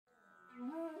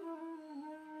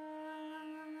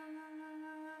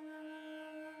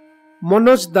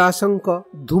मनोज दासଙ୍କ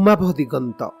ଧୂମାଭ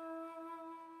ଦିଗନ୍ତ।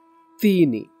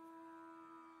 3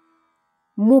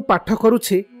 ମୁଁ ପାଠ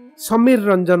କରୁଛି ସମୀର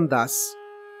ରଞ୍ଜନ ଦାସ।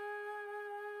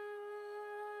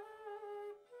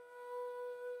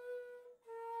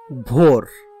 ଭୋର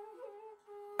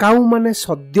କାଉମାନେ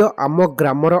ସଦ୍ୟ ଆମ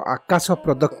ଗ୍ରାମର ଆକାଶ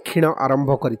ପ୍ରଦକ୍ଷିଣ ଆରମ୍ଭ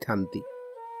କରିଥାନ୍ତି।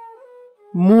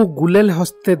 ମୁଁ ଗୁଲେଲ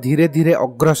ହସ୍ତେ ଧୀରେ ଧୀରେ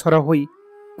ଅଗ୍ରସର ହୋଇ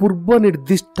ପୂର୍ବ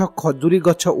ନିର୍ଦ୍ଦିଷ୍ଟ ଖଜୁରୀ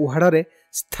ଗଛ ଉହାଡ଼ରେ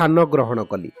ସ୍ଥାନ ଗ୍ରହଣ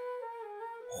କଲି।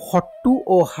 ହଟୁ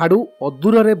ଓ ହାଡ଼ୁ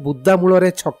ଅଦୂରରେ ବୁଦାମୂଳରେ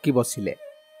ଛକି ବସିଲେ।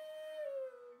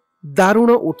 ଦାରୁଣ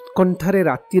ଉତ୍କଣ୍ଠାରେ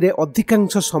ରାତିରେ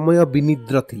ଅଧିକାଂଶ ସମୟ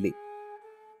ବିନିଦ୍ର ଥିଲି।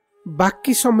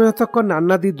 ବାକି ସମୟତକ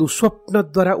ନାନାଦି ଦୁଃସ୍ୱପ୍ନ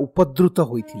ଦ୍ୱାରା ଉପଦ୍ରୁତ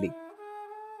ହୋଇଥିଲି।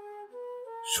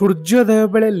 ସୂର୍ଯ୍ୟୋଦୟ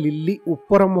ବେଳେ ଲିଲି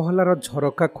ଉପର ମହଲାର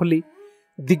ଝରକା ଖୋଲି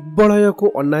ଦିଗ୍ବଳୟକୁ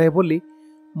ଅନାଏ ବୋଲି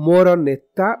ମୋର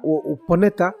ନେତା ଓ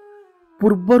ଉପନେତା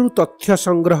ପୂର୍ବରୁ ତଥ୍ୟ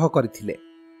ସଂଗ୍ରହ କରିଥିଲେ।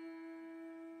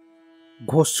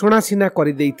 ଘୋଷଣା ସିନା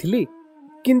କରିଦେଇଥିଲି,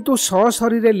 କିନ୍ତୁ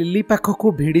ସଶରୀରେ ଲିଲି ପାଖକୁ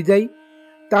ଭିଡ଼ି ଯାଇ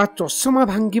ତା ଚଷମା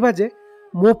ଭାଙ୍ଗିବା ଯେ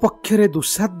ମୋ ପକ୍ଷରେ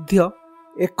ଦୁଃସାଧ୍ୟ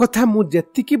ଏକଥା ମୁଁ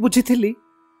ଯେତିକି ବୁଝିଥିଲି,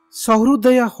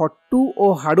 ସହୃଦୟ ହଟୁ ଓ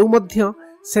ହାଡ଼ୁ ମଧ୍ୟ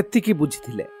ସେତିକି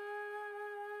ବୁଝିଥିଲେ।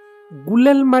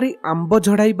 ଗୁଲେଲ ମାରି ଆମ୍ବ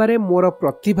ଝଡ଼ାଇବାରେ ମୋର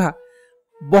ପ୍ରତିଭା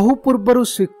ବହୁ ପୂର୍ବରୁ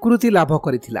ସ୍ୱୀକୃତି ଲାଭ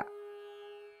କରିଥିଲା।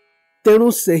 ତେଣୁ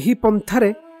ସେହି ପନ୍ଥାରେ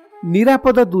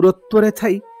ନିରାପଦ ଦୂରତ୍ୱରେ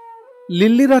ଥାଇ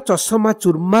ଲିଲିର ଚଷମା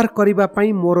ଚୁରମାର କରିବା ପାଇଁ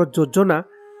ମୋର ଯୋଜନା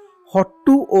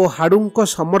ହଟୁ ଓ ହାଡ଼ୁଙ୍କ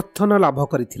ସମର୍ଥନ ଲାଭ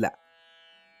କରିଥିଲା।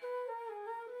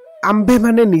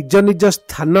 ଆମ୍ଭେମାନେ ନିଜ ନିଜ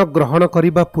ସ୍ଥାନ ଗ୍ରହଣ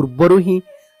କରିବା ପୂର୍ବରୁ ହିଁ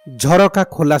ଝରକା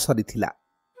ଖୋଲା ସରିଥିଲା।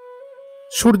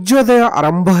 ସୂର୍ଯ୍ୟୋଦୟ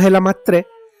ଆରମ୍ଭ ହେଲା ମାତ୍ରେ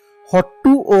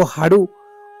ହଟୁ ଓ ହାଡ଼ୁ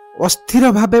ଅସ୍ଥିର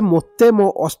ଭାବେ ମୋତେ ମୋ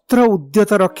ଅସ୍ତ୍ର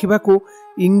ଉଦ୍ୟତ ରଖିବାକୁ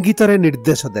ଇଙ୍ଗିତରେ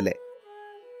ନିର୍ଦ୍ଦେଶ ଦେଲେ।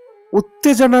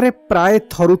 ଉତ୍ତେଜନାରେ ପ୍ରାୟ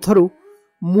ଥରୁ ଥରୁ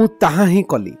ମୁଁ ତାହା ହିଁ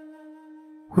କଲି।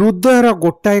 ହୃଦୟର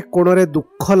ଗୋଟାଏ କୋଣରେ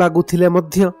ଦୁଃଖ ଲାଗୁଥିଲେ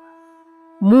ମଧ୍ୟ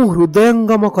ମୁଁ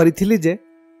ହୃଦୟଙ୍ଗମ କରିଥିଲି ଯେ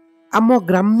ଆମ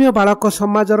ଗ୍ରାମ୍ୟ ବାଳକ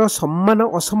ସମାଜର ସମ୍ମାନ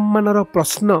ଅସମ୍ମାନର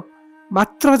ପ୍ରଶ୍ନ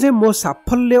ମାତ୍ର ଯେ ମୋ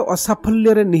ସାଫଲ୍ୟ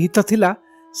ଅସାଫଲ୍ୟରେ ନିହିତ ଥିଲା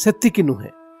ସେତିକି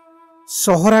ନୁହେଁ।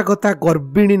 ସହରାଗତା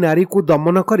ଗର୍ବିଣୀ ନାରୀକୁ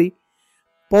ଦମନ କରି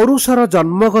ପୌରୁଷର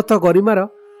ଜନ୍ମଗତ ଗରିମାର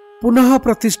ପୁନଃ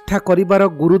ପ୍ରତିଷ୍ଠା କରିବାର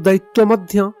ଗୁରୁଦାୟିତ୍ୱ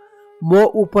ମଧ୍ୟ ମୋ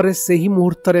ଉପରେ ସେହି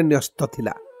ମୁହୂର୍ତ୍ତରେ ନ୍ୟସ୍ତ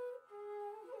ଥିଲା।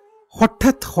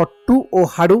 ହଠାତ୍ ହଟୁ ଓ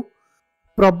ହାଡ଼ୁ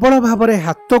ପ୍ରବଳ ଭାବରେ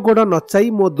ହାତ ଗୋଡ଼ ନଚାଇ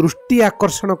ମୋ ଦୃଷ୍ଟି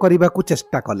ଆକର୍ଷଣ କରିବାକୁ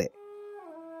ଚେଷ୍ଟା କଲେ।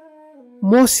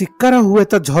 ମୋ ଶିକାର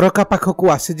ହୁଏତ ଝରକା ପାଖକୁ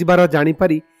ଆସିଯିବାର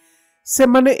ଜାଣିପାରି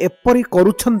ସେମାନେ ଏପରି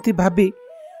କରୁଛନ୍ତି ଭାବି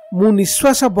ମୁଁ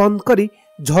ନିଶ୍ୱାସ ବନ୍ଦ କରି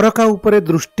ଝରକା ଉପରେ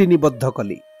ଦୃଷ୍ଟି ନିବଦ୍ଧ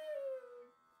କଲି।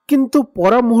 କିନ୍ତୁ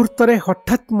ପର ମୁହୂର୍ତ୍ତରେ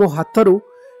ହଠାତ୍ ମୋ ହାତରୁ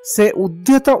ସେ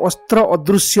ଉଦ୍ୟତ ଅସ୍ତ୍ର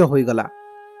ଅଦୃଶ୍ୟ ହୋଇଗଲା।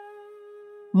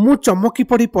 ମୁଁ ଚମକି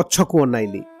ପଡ଼ି ପଛକୁ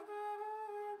ଅନାଇଲି।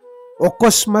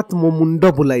 ଅକସ୍ମାତ୍ ମୋ ମୁଣ୍ଡ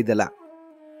ବୁଲାଇ ଦେଲା।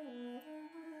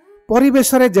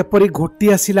 ପରିବେଶରେ ଯେପରି ଘୋଟି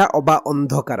ଆସିଲା ଅବା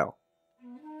ଅନ୍ଧକାର।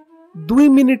 2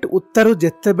 ମିନିଟ୍ ଉତ୍ତାରୁ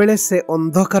ଯେତେବେଳେ ସେ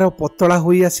ଅନ୍ଧକାର ପତଳା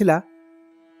ହୋଇ ଆସିଲା,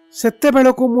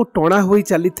 ସେତେବେଳକୁ ମୁଁ ଟଣା ହୋଇ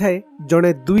ଚାଲିଥାଏ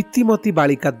ଜଣେ ଦ୍ୱିତୀମତୀ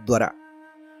ବାଳିକା ଦ୍ୱାରା।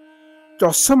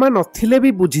 ଚଷମା ନଥିଲେ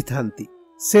ବି ବୁଝିଥାନ୍ତି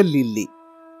ସେ ଲିଲି।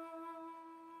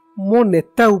 ମୋ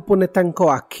ନେତା ଉପନେତାଙ୍କ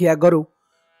ଆଖି ଆଗରୁ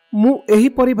ମୁଁ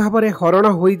ଏହିପରି ଭାବରେ ହରଣ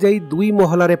ହୋଇଯାଇ 2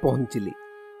 ମହଲାରେ ପହଞ୍ଚିଲି।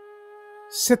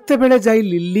 ସେତେବେଳେ ଯାଇ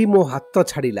ଲିଲି ମୋ ହାତ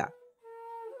ଛାଡ଼ିଲା।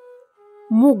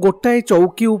 ମୁଁ ଗୋଟାଏ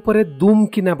ଚୌକି ଉପରେ ଦୁମ୍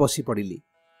କିନା ବସି ପଡ଼ିଲି।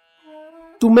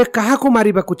 ତୁମେ କାହାକୁ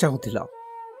ମାରିବାକୁ ଚାହୁଁଥିଲ?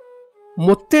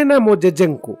 ମୋତେ ନା ମୋ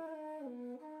ଜେଜେଙ୍କୁ?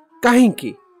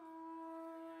 କାହିଁକି?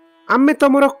 ଆମେ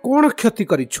ତମର କ'ଣ କ୍ଷତି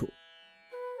କରିଛୁ?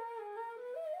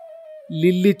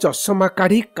 ଲିଲି ଚଷମା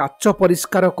କାଢ଼ି କାଚ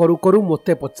ପରିଷ୍କାର କରୁ କରୁ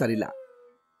ମୋତେ ପଚାରିଲା।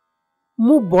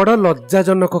 ମୁଁ ବଡ଼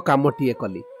ଲଜ୍ଜାଜନକ କାମଟିଏ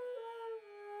କଲି।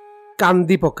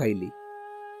 କାନ୍ଦି ପକାଇଲି।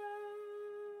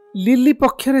 ଲିଲି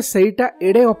ପକ୍ଷରେ ସେଇଟା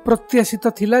ଏଡ଼େ ଅପ୍ରତ୍ୟାଶିତ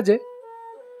ଥିଲା ଯେ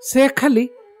ସେ ଖାଲି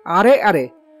ଆରେ ଆରେ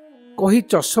କହି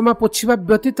ଚଷମା ପୋଛିବା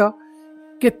ବ୍ୟତୀତ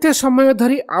କେତେ ସମୟ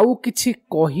ଧରି ଆଉ କିଛି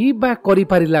କହି ବା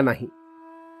କରିପାରିଲା ନାହିଁ।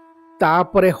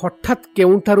 ତାପରେ ହଠାତ୍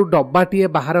କେଉଁଠାରୁ ଡବାଟିଏ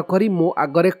ବାହାର କରି ମୋ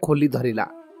ଆଗରେ ଖୋଲି ଧରିଲା।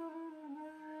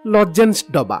 ଲଜେନ୍ସ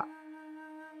ଡବା।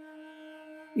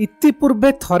 ଇତିପୂର୍ବେ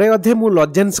ଥରେ ଅଧେ ମୁଁ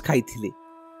ଲଜେନ୍ସ ଖାଇଥିଲି।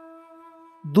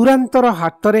 ଦୂରାନ୍ତର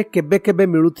ହାଟରେ କେବେ କେବେ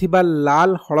ମିଳୁଥିବା ଲାଲ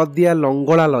ହଳଦିଆ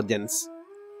ଲଙ୍ଗଳା ଲଜେନ୍ସ।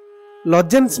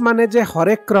 ଲଜେନ୍ସ ମାନେ ଯେ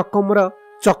ହରେକ ରକମର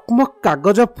ଚକମକ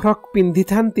କାଗଜ ଫ୍ରକ୍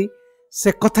ପିନ୍ଧିଥାନ୍ତି ସେ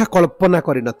କଥା କଳ୍ପନା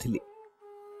କରିନଥିଲି।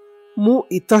 ମୁଁ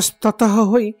ଇତସ୍ତତଃ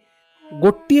ହୋଇ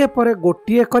ଗୋଟିଏ ପରେ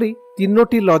ଗୋଟିଏ କରି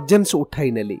 3ଟି ଲଜେନ୍ସ ଉଠାଇ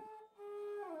ନେଲି।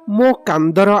 ମୋ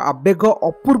କାନ୍ଦର ଆବେଗ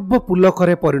ଅପୂର୍ବ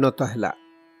ପୁଲକରେ ପରିଣତ ହେଲା।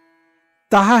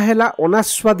 ତାହା ହେଲା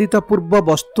ଅନାସ୍ୱାଦିତ ପୂର୍ବ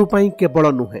ବସ୍ତୁ ପାଇଁ କେବଳ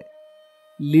ନୁହେଁ,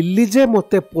 ଲିଲି ଯେ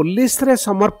ମୋତେ ପୋଲିସରେ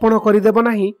ସମର୍ପଣ କରିଦେବ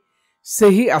ନାହିଁ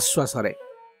ସେହି ଆଶ୍ୱାସରେ।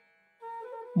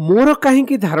 मोर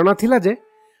कहीं धारणा थिला जे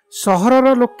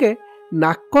सहरर लोके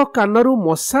नाक कानरू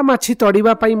मशा माछी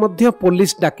तड़िबा पाई मध्य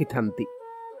पुलिस डाकी थांती।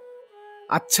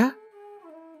 अच्छा,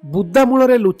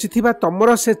 बुदामूल लुचिथिबा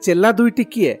तमर से चेला दुईटी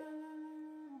किए?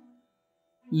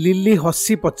 लिली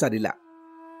हसी पचारिला।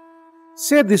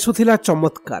 से दिशुथिला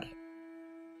चमत्कार।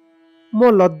 मो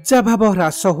लज्जा भाव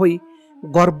ह्रास होई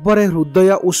गर्वरे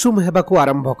हृदय उषुम हेबाकू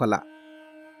आरंभ कला।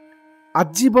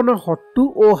 आजीवन हट्टू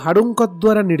ओ हाड़ुंक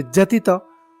द्वारा निर्यातित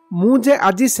मु जे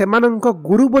आजी सेमानंक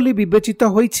गुरु बोली विवेचित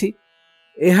होईछि,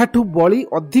 एहाठू बड़ी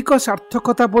अधिक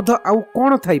सार्थकता बोध आउ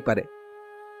कौन थाई पारे?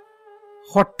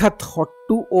 हठात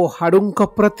हट्टू ओ हाड़ुंक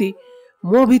प्रति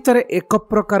मो भितरे एक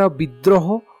प्रकार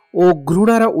विद्रोह ओ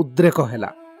घृणार उद्रेक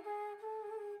हेला।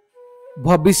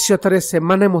 भविष्यतरे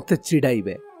सेमाने मते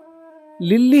चिड़ाइबे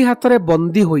लिली हाथरे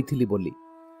बंदी होइथिली बोली।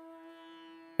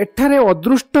 एठारे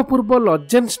अदृष्टपूर्व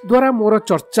लजेन्स द्वारा मोर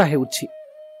चर्चा हेउछि।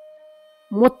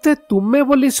 मते तुमे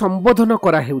बोली संबोधन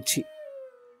करा हेउछि।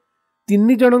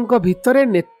 तीन जनक भितरे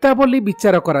नेता बोली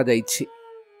विचार करा जाइछि।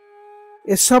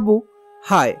 एसबु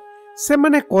हाय से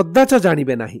माने कदाच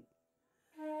जानिबे नाही।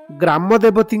 ग्राम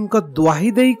देवतींक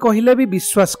द्वाही देई कहिले भी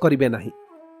विश्वास करिबे नाही।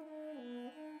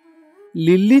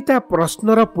 लिली ता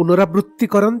प्रश्नर पुनरावृत्ति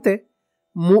करन्ते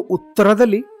मु उत्तर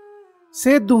देली,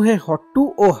 से दुहे हट्टू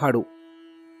ओ हाड़ू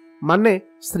माने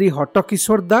श्री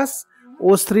हटकिशोर दास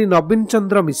ओ श्री नवीन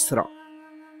चंद्र मिश्र।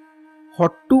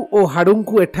 हट्टू ओ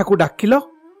हाड़ू एठाकू डाकिल?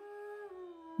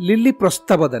 लिली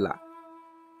प्रस्ताव देला।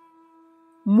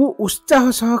 मु उत्साह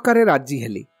सहकारे राजी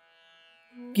हेली,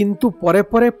 किंतु परे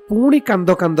परे पुणी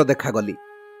कांद कांद देखागली।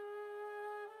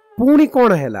 पुणी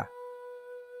कौन हैला?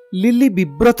 लिली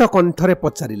विब्रत कंठरे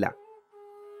पचारिला।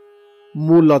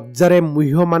 मु लज्जारे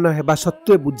मुह्यमान हेबा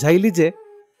सत्वे बुझाइली जे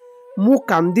मु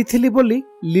कांदिथिली बोली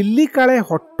लिली काले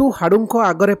हट्टू हाड़ूंक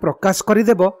आगरे प्रकाश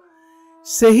करिदेब,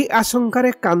 सेही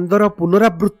आशंकारे कांदर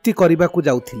पुनरावृत्ति करिबाकू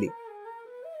जाउथिली।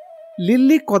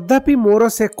 लिली कदापि मोर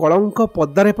से कलंक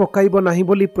पदारे पकाइब नाही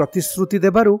बोली प्रतिश्रुति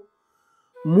देबारु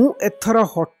मु एथर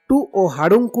हट्टू ओ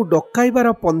हाड़ूंकू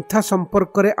डकाइबार पंथा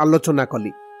संपर्करे आलोचना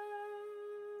कली।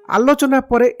 आलोचना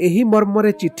परे एही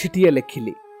मर्मरे चिठीटीए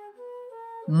लेखिली।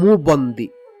 मु बंदी।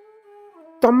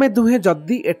 तमे दुहे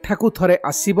जदि एठाकू थरे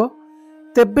आसीब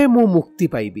तेबे मु मुक्ति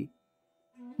पाइबी,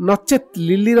 नचेत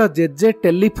लिलीर जेजे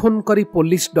टेलीफोन करी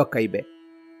पुलिस डकाइबे।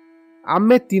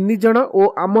 आमे तीन जण ओ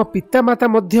आम पितामाता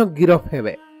मध्य गिरफ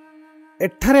हेबे।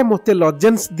 एठारे मोते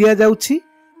लजेन्स दिया जाउछि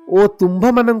ओ तुम्भ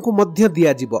मानंकु मध्य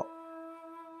दिया जिवो।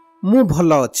 मु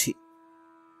भल अछि।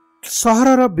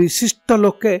 सहरर विशिष्ट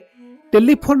लोके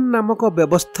टेलीफोन नामक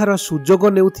व्यवस्थार सुजोग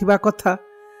नेउथिबा कथा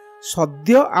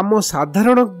सद्य आम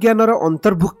साधारण ज्ञानर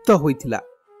अंतर्भुक्त होइथिला,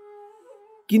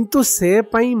 किंतु से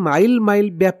पाई माइल माइल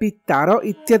व्यापी तार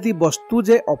इत्यादि वस्तु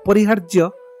जे अपरिहार्य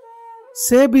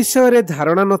से विषय रे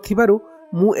धारणा नथिबारु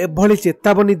मु एभली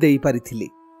चेतावनी देई पारिथिली।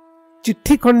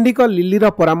 चिट्ठी खंडिक लिलीर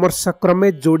परामर्श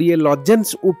क्रमे जोड़िए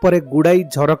लजेन्स उपरे गुड़ाई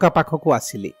झरका पाखकू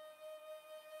आसिली।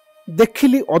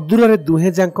 देखिली अदूर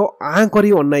दुहे जाक आँ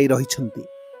करी अनाई रहिछंती।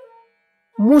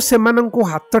 मु सेमानंकु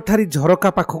हाथ ठारी झरका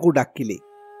पाखकू डाकिली।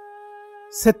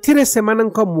 सेथिरे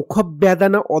सेमानंक मुख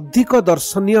व्यादान अधिक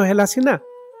दर्शनीय हेला सिना,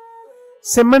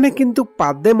 सेमाने किंतु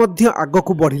पादे मध्य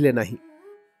आगकू बढ़िले नाही।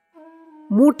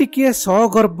 मु टिकिए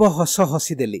सगर्व हस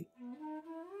हसीदेली।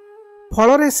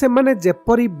 फलरे सेमाने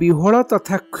जेपरी विह्वल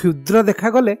तथा क्षुद्र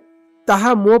देखागले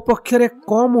ताहा मो पक्षरे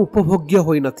कम उपभोग्य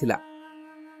होई नथिला।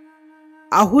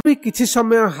 आहुरी किछि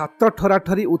समय हाथ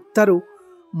ठराठरी उत्तारु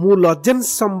मु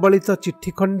लजेन्स संबलित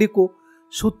चिट्ठी खंडीकू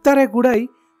सूतारे गुड़ाई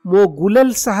मो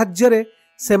गुलेल साहाज्यरे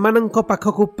सेमानंक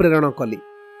पाखकू प्रेरण कली।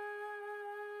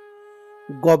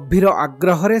 गभीर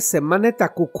आग्रहरे सेमाने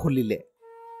ताकू खोलिले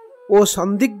ओ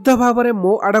संदिग्ध भावरे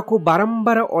मो आड़कू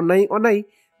बारंबार अनाई अनाई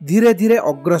धीरे धीरे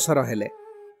अग्रसर हेले।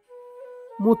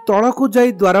 मु तळकू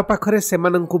जाई द्वार पाखरे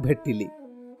सेमानंकू भेटिली।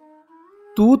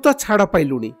 तू तो छाड़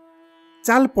पाइलुनी,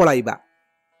 चाल पळाइबा,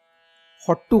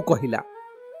 हट्टू कहिला।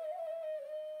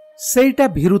 सेईटा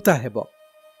भीरुता हेबो।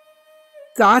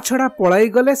 ता छड़ा पळाई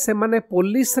गले सेमाने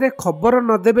पुलिस रे खबर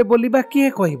न देबे बोलिबा किए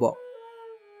कहिबो।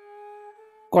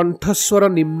 कंठस्वर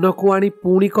निम्न को आनी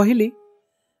पुणी कहिली,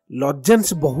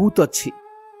 लजेन्स बहुत अछि।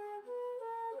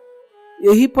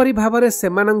 एही परि भावरे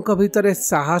सेमानंक भितरे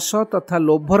साहस तथा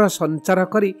लोभर संचार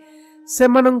करी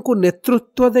सेमानंकु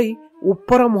नेतृत्व देई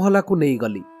उपर महला को नहीं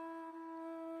गली।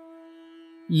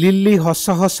 लिली हस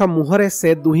हस मुहरे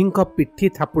से दुहींक पिठी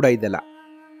थापुड़ाई देला।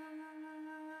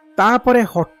 तापरे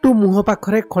हट्टू मुह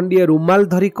पाखरे खंडिए रुमाल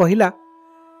धरी कहिला,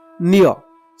 नियो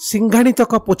सिंघाणी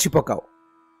तक पोछि पकाओ।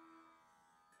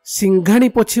 सिंघाणी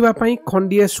पोछिबा पाई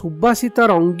खंडिए सुबासित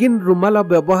रंगीन रुमाल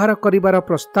व्यवहार करिबार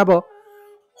प्रस्ताव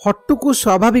ହଟୁକୁ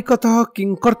ସ୍ୱାଭାବିକତଃ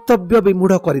କିଂକର୍ତ୍ତବ୍ୟ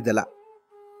ବିମୂଢ଼ କରିଦେଲା।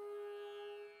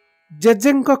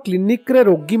 ଜେଜେଙ୍କ କ୍ଲିନିକ୍ରେ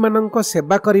ରୋଗୀମାନଙ୍କ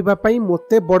ସେବା କରିବା ପାଇଁ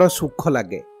ମୋତେ ବଡ଼ ସୁଖ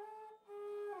ଲାଗେ।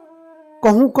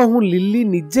 କହୁଁ କହୁଁ ଲିଲି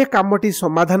ନିଜେ କାମଟି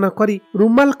ସମାଧାନ କରି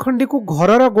ରୁମାଲ ଖଣ୍ଡିକୁ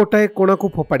ଘରର ଗୋଟାଏ କୋଣକୁ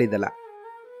ଫୋପାଡ଼ିଦେଲା।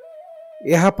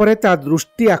 ଏହାପରେ ତା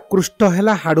ଦୃଷ୍ଟି ଆକୃଷ୍ଟ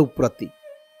ହେଲା ହାଡ଼ୁ ପ୍ରତି।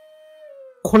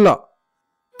 ଖୋଲ,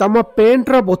 ତମ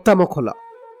ପେଣ୍ଟର ବୋତାମ ଖୋଲ,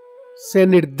 ସେ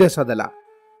ନିର୍ଦ୍ଦେଶ ଦେଲା।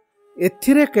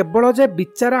 ଏଥିରେ କେବଳ ଯେ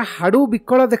ବିଚାରା ହାଡ଼ୁ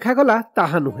ବିକଳ ଦେଖାଗଲା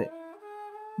ତାହା ନୁହେଁ,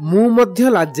 ମୁଁ ମଧ୍ୟ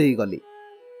ଲାଜେଇ ଗଲି।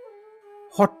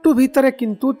 ହଟୁ ଭିତରେ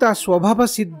କିନ୍ତୁ ତା ସ୍ୱଭାବ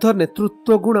ସିଦ୍ଧ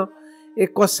ନେତୃତ୍ୱ ଗୁଣ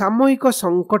ଏକ ସାମୟିକ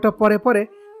ସଙ୍କଟ ପରେ ପରେ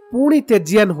ପୁଣି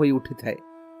ତେଜିଆନ ହୋଇ ଉଠିଥାଏ।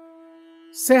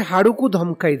 ସେ ହାଡ଼ୁକୁ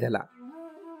ଧମକାଇ ଦେଲା,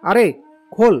 ଆରେ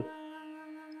ଖୋଲ।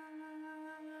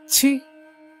 ଛି,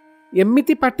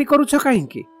 ଏମିତି ପାଟି କରୁଛ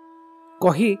କାହିଁକି?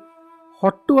 କହି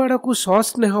ହଟୁ ଆଡ଼କୁ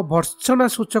ସସ୍ନେହ ଭର୍ତ୍ସନା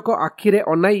ସୂଚକ ଆଖିରେ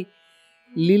ଅନାଇ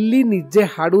ଲିଲି ନିଜେ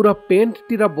ହାଡ଼ୁର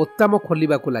ପେଣ୍ଟଟିର ବୋତାମ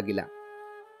ଖୋଲିବାକୁ ଲାଗିଲା।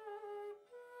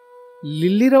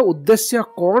 ଲିଲିର ଉଦ୍ଦେଶ୍ୟ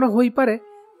କ'ଣ ହୋଇପାରେ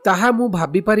ତାହା ମୁଁ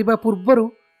ଭାବିପାରିବା ପୂର୍ବରୁ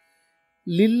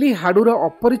ଲିଲି ହାଡ଼ୁର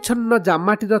ଅପରିଚ୍ଛନ୍ନ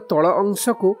ଜାମାଟିର ତଳ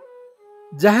ଅଂଶକୁ,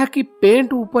 ଯାହାକି ପେଣ୍ଟ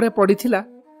ଉପରେ ପଡ଼ିଥିଲା,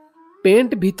 ପେଣ୍ଟ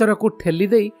ଭିତରକୁ ଠେଲି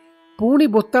ଦେଇ ପୁଣି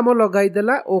ବୋତାମ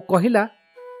ଲଗାଇଦେଲା ଓ କହିଲା,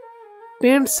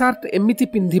 ପେଣ୍ଟ ସାର୍ଟ ଏମିତି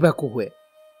ପିନ୍ଧିବାକୁ ହୁଏ,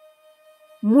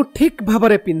 ମୁଁ ଠିକ୍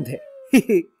ଭାବରେ ପିନ୍ଧେ,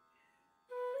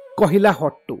 କହିଲା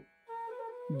ହଟୁ,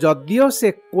 ଯଦିଓ ସେ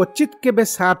କ୍ୱଚିତ୍ କେବେ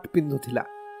ସାର୍ଟ ପିନ୍ଧୁଥିଲା।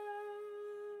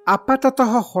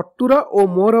 ଆପାତତଃ ହଟୁର ଓ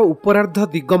ମୋର ଉପରାର୍ଦ୍ଧ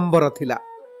ଦିଗମ୍ବର ଥିଲା।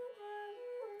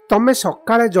 ତମେ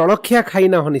ସକାଳେ ଜଳଖିଆ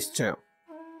ଖାଇନାହ ନିଶ୍ଚୟ।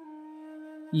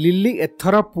 ଲିଲି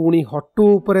ଏଥର ପୁଣି ହଟୁ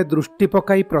ଉପରେ ଦୃଷ୍ଟି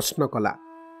ପକାଇ ପ୍ରଶ୍ନ କଲା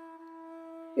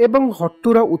ଏବଂ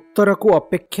ହଟୁର ଉତ୍ତରକୁ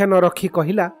ଅପେକ୍ଷା ନ ରଖି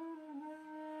କହିଲା,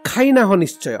 ଖାଇନାହ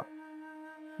ନିଶ୍ଚୟ,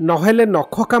 ନହେଲେ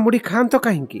ନଖ କାମୁଡ଼ି ଖାଆନ୍ତ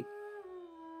କାହିଁକି?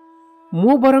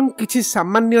 ମୁଁ ବରଂ କିଛି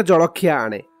ସାମାନ୍ୟ ଜଳଖିଆ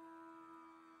ଆଣେ।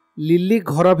 ଲିଲି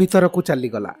ଘର ଭିତରକୁ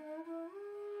ଚାଲିଗଲା।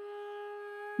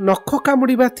 ନଖ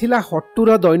କାମୁଡ଼ିବା ଥିଲା ହଟୁର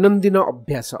ଦୈନନ୍ଦିନ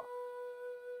ଅଭ୍ୟାସ,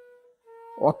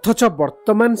 ଅଥଚ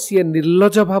ବର୍ତ୍ତମାନ ସିଏ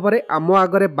ନିର୍ଲଜ ଭାବରେ ଆମ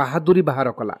ଆଗରେ ବାହାଦୁରୀ ବାହାର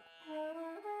କଲା।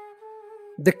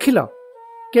 ଦେଖିଲ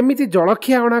କେମିତି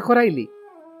ଜଳଖିଆ ଅଣା କରାଇଲି।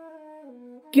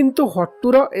 କିନ୍ତୁ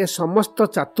ହଟୁର ଏ ସମସ୍ତ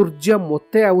ଚାତୁର୍ଯ୍ୟ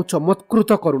ମୋତେ ଆଉ ଚମତ୍କୃତ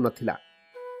କରୁନଥିଲା।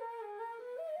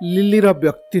 ଲିଲିର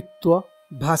ବ୍ୟକ୍ତିତ୍ୱ,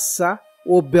 ଭାଷା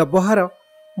ଓ ବ୍ୟବହାର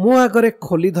ମୋ ଆଗରେ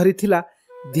ଖୋଲି ଧରିଥିଲା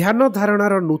ଧ୍ୟାନ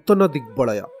ଧାରଣାର ନୂତନ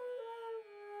ଦିଗ୍ବଳୟ।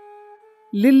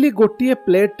 ଲିଲି ଗୋଟିଏ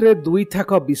ପ୍ଲେଟ୍ରେ 2 ଥାକ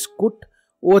ବିସ୍କୁଟ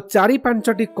ଓ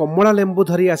 4-5ଟି କମଳା ଲେମ୍ବୁ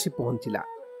ଧରି ଆସି ପହଞ୍ଚିଲା।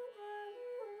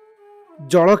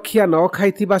 ଜଳଖିଆ ନ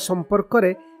ଖାଇଥିବା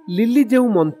ସମ୍ପର୍କରେ ଲିଲି ଯେଉଁ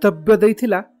ମନ୍ତବ୍ୟ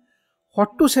ଦେଇଥିଲା,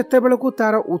 ହଟୁ ସେତେବେଳକୁ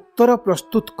ତାର ଉତ୍ତର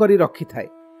ପ୍ରସ୍ତୁତ କରି ରଖିଥାଏ।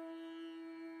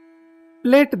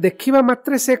 ପ୍ଲେଟ୍ ଦେଖିବା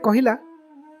ମାତ୍ରେ ସେ କହିଲା,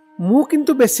 ମୁଁ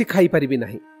କିନ୍ତୁ ବେଶୀ ଖାଇପାରିବି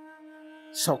ନାହିଁ।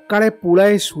 ସକାଳେ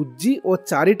ପୁଳାଏ ସୁଜି ଓ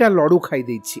 4ଟା ଲଡ଼ୁ ଖାଇ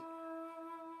ଦେଇଛି।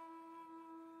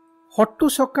 ହଟୁ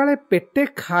ସକାଳେ ପେଟେ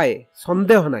ଖାଏ,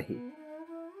 ସନ୍ଦେହ ନାହିଁ,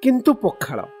 କିନ୍ତୁ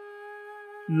ପଖାଳ।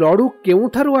 ଲଡ଼ୁ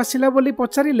କେଉଁଠାରୁ ଆସିଲା ବୋଲି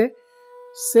ପଚାରିଲେ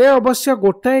ସେ ଅବଶ୍ୟ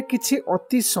ଗୋଟାଏ କିଛି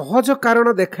ଅତି ସହଜ କାରଣ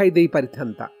ଦେଖାଇ ଦେଇ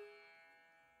ପାରିଥାନ୍ତା।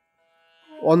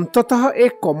 ଅନ୍ତତଃ ଏ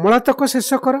କମଳାତକ ଶେଷ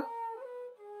କର,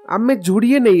 ଆମେ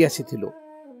ଯୋଡ଼ିଏ ନେଇ ଆସିଥିଲୁ,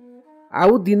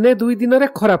 ଆଉ 1-2 ଦିନରେ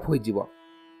ଖରାପ ହୋଇଯିବ।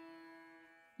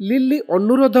 ଲିଲି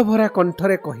ଅନୁରୋଧ ଭରା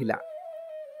କଣ୍ଠରେ କହିଲା।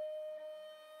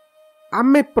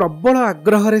 ଆମେ ପ୍ରବଳ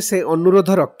ଆଗ୍ରହରେ ସେ ଅନୁରୋଧ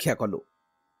ରକ୍ଷା କଲୁ।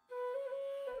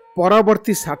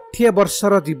 ପରବର୍ତ୍ତୀ 60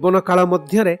 ବର୍ଷର ଜୀବନକାଳ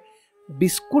ମଧ୍ୟରେ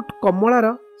ବିସ୍କୁଟ କମଳାର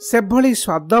ସେଭଳି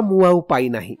ସ୍ୱାଦ ମୁଁ ଆଉ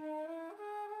ପାଇନାହିଁ।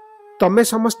 ତମେ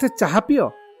ସମସ୍ତେ ଚାହା ପିଅ?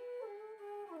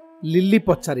 ଲିଲି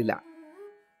ପଚାରିଲା।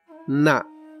 ନା,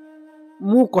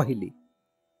 ମୁଁ କହିଲି।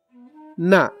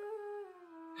 ନା,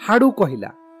 ହାଡ଼ୁ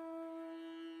କହିଲା।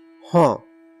 ହଁ,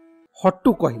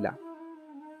 ହଟୁ କହିଲା।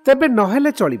 ତେବେ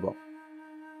ନହେଲେ ଚଳିବ।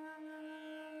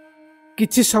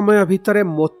 କିଛି ସମୟ ଭିତରେ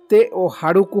ମୋତେ ଓ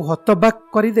ହାଡ଼ୁକୁ ହତବାକ୍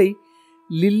କରିଦେଇ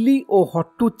ଲିଲି ଓ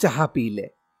ହଟୁ ଚାହା ପିଇଲେ।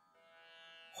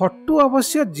 ହଟୁ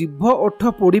ଅବଶ୍ୟ ଜିଭ ଓଠ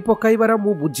ପୋଡ଼ି ପକାଇବାର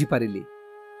ମୁଁ ବୁଝିପାରିଲି,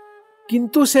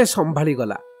 କିନ୍ତୁ ସେ ସମ୍ଭାଳି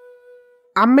ଗଲା।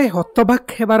 ଆମେ ହତବାକ୍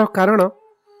ହେବାର କାରଣ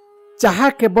ଚାହା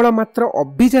କେବଳ ମାତ୍ର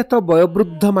ଅଭିଜାତ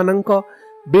ବୟୋବୃଦ୍ଧମାନଙ୍କ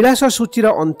ବିଳାସ ସୂଚୀର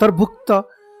ଅନ୍ତର୍ଭୁକ୍ତ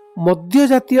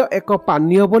ମଧ୍ୟଜାତୀୟ ଏକ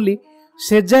ପାନୀୟ ବୋଲି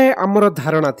ସେଯାଏ ଆମର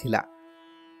ଧାରଣା ଥିଲା।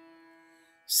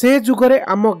 ସେ ଯୁଗରେ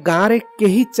ଆମ ଗାଁରେ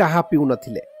କେହି ଚାହା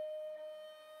ପିଉନଥିଲେ।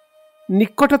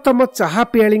 ନିକଟତମ ଚାହା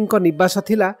ପିଆଳିଙ୍କ ନିବାସ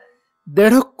ଥିଲା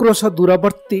 1.5 କ୍ରୋଶ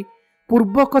ଦୂରବର୍ତ୍ତୀ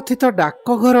ପୂର୍ବକଥିତ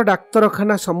ଡାକଘର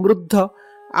ଡାକ୍ତରଖାନା ସମୃଦ୍ଧ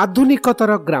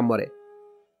ଆଧୁନିକତର ଗ୍ରାମରେ।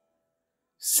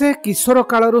 ସେ କିଶୋର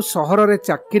କାଳରୁ ସହରରେ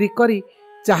ଚାକିରି କରି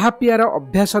ଚାହା ପିଆର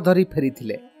ଅଭ୍ୟାସ ଧରି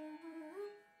ଫେରିଥିଲେ।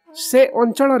 ସେ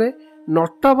ଅଞ୍ଚଳରେ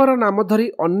ନଟବର ନାମ ଧରି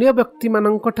ଅନ୍ୟ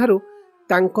ବ୍ୟକ୍ତିମାନଙ୍କଠାରୁ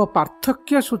ତାଙ୍କ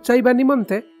ପାର୍ଥକ୍ୟ ସୂଚାଇବା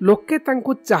ନିମନ୍ତେ ଲୋକେ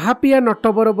ତାଙ୍କୁ ଚାହାପିଆ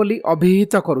ନଟବର ବୋଲି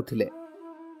ଅଭିହିତ କରୁଥିଲେ।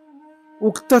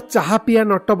 ଉକ୍ତ ଚାହାପିଆ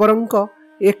ନଟବରଙ୍କ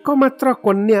ଏକମାତ୍ର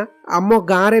କନ୍ୟା ଆମ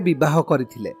ଗାଁରେ ବିବାହ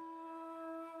କରିଥିଲେ।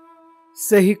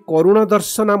 ସେହି କରୁଣ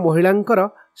ଦର୍ଶନା ମହିଳାଙ୍କର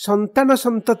ସନ୍ତାନ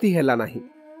ସନ୍ତତି ହେଲା ନାହିଁ।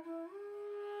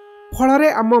 ଫଳରେ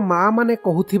ଆମ ମା ମାନେ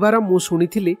କହୁଥିବାର ମୁଁ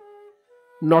ଶୁଣିଥିଲି,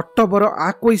 ନଟବର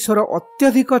ଆକୈଶର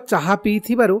ଅତ୍ୟଧିକ ଚାହା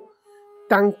ପିଇଥିବାରୁ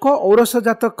ତାଙ୍କ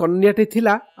ଔରସଜାତ କନ୍ୟାଟି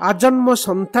ଥିଲା ଆଜନ୍ମ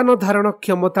ସନ୍ତାନ ଧାରଣ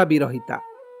କ୍ଷମତା ବିରହିତା।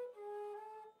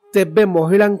 ତେବେ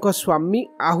ମହିଳାଙ୍କ ସ୍ୱାମୀ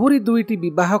ଆହୁରି 2ଟି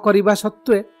ବିବାହ କରିବା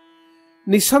ସତ୍ତ୍ୱେ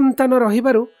ନିସନ୍ତାନ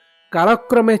ରହିବାରୁ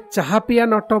କାଳକ୍ରମେ ଚାହାପିଆ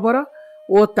ନଟବର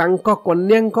ଓ ତାଙ୍କ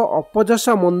କନ୍ୟାଙ୍କ ଅପଯଶ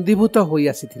ମନ୍ଦୀଭୂତ ହୋଇ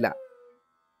ଆସିଥିଲା।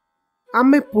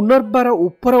 ଆମେ ପୁନର୍ବାର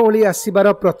ଉପରଓଳି ଆସିବାର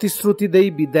ପ୍ରତିଶ୍ରୁତି ଦେଇ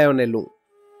ବିଦାୟ ନେଲୁ।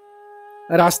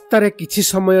 ରାସ୍ତାରେ କିଛି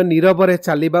ସମୟ ନୀରବରେ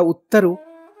ଚାଲିବା ଉତ୍ତାରୁ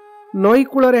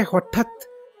ନଈକୂଳରେ ହଠାତ୍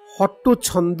ହଟୁ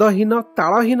ଛନ୍ଦହୀନ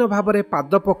ତାଳହୀନ ଭାବରେ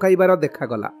ପାଦ ପକାଇବାର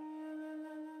ଦେଖାଗଲା।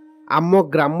 ଆମ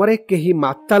ଗ୍ରାମରେ କେହି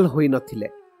ମାତାଲ ହୋଇନଥିଲେ,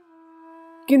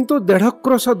 କିନ୍ତୁ 1.5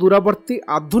 କ୍ରୋଶ ଦୂରବର୍ତ୍ତୀ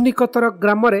ଆଧୁନିକତର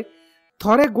ଗ୍ରାମରେ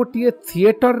ଥରେ ଗୋଟିଏ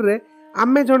ଥିଏଟରରେ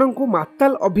ଆମେ ଜଣଙ୍କୁ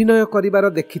ମାତାଲ ଅଭିନୟ କରିବାର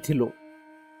ଦେଖିଥିଲୁ।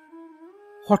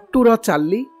 ହଟୁର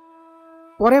ଚାଲି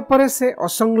ପରେ ପରେ ସେ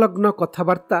ଅସଂଲଗ୍ନ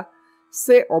କଥାବାର୍ତ୍ତା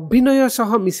ସେ ଅଭିନୟ ସହ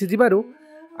ମିଶିଯିବାରୁ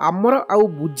ଆମର ଆଉ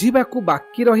ବୁଝିବାକୁ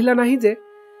ବାକି ରହିଲା ନାହିଁ ଯେ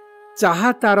ଚାହା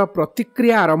ତାର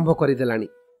ପ୍ରତିକ୍ରିୟା ଆରମ୍ଭ କରିଦେଲାଣି।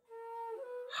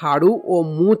 ହାଡୁ ଓ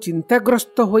ମୁଁ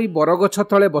ଚିନ୍ତାଗ୍ରସ୍ତ ହୋଇ ବରଗଛ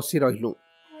ତଳେ ବସି ରହିଲୁ।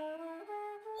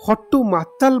 ହଟୁ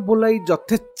ମାତାଲ ବୋଲାଇ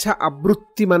ଯଥେଚ୍ଛା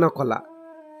ଆବୃତ୍ତିମାନ କଲା,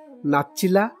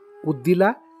 ନାଚିଲା, କୁଦିଲା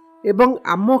ଏବଂ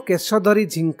ଆମ କେଶ ଧରି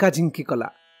ଝିଙ୍କାଝିଙ୍କି କଲା।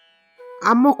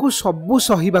 ଆମକୁ ସବୁ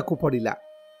ସହିବାକୁ ପଡ଼ିଲା।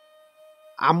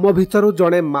 ଆମ ଭିତରୁ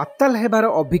ଜଣେ ମାତାଲ ହେବାର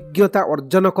ଅଭିଜ୍ଞତା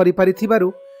ଅର୍ଜନ କରିପାରିଥିବାରୁ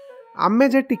ଆମେ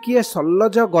ଯେ ଟିକିଏ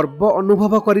ସଲ୍ଲଜ ଗର୍ବ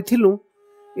ଅନୁଭବ କରିଥିଲୁ,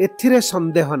 ଏଥିରେ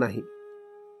ସନ୍ଦେହ ନାହିଁ।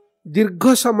 ଦୀର୍ଘ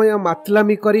ସମୟ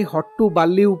ମାତଲାମି କରି ହଟୁ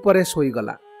ବାଲି ଉପରେ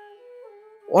ଶୋଇଗଲା।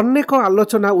 ଅନେକ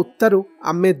ଆଲୋଚନା ଉତ୍ତାରୁ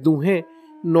ଆମେ ଦୁହେଁ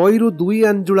ନଈରୁ 2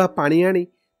 ଆଞ୍ଜୁଳା ପାଣି ଆଣି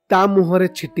ତା ମୁହଁରେ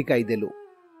ଛିଟିକାଇ ଦେଲୁ।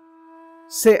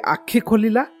 ସେ ଆଖି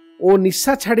ଖୋଲିଲା ଓ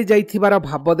ନିଶା ଛାଡ଼ି ଯାଇଥିବାର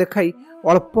ଭାବ ଦେଖାଇ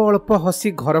ଅଳ୍ପ ଅଳ୍ପ ହସି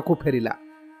ଘରକୁ ଫେରିଲା।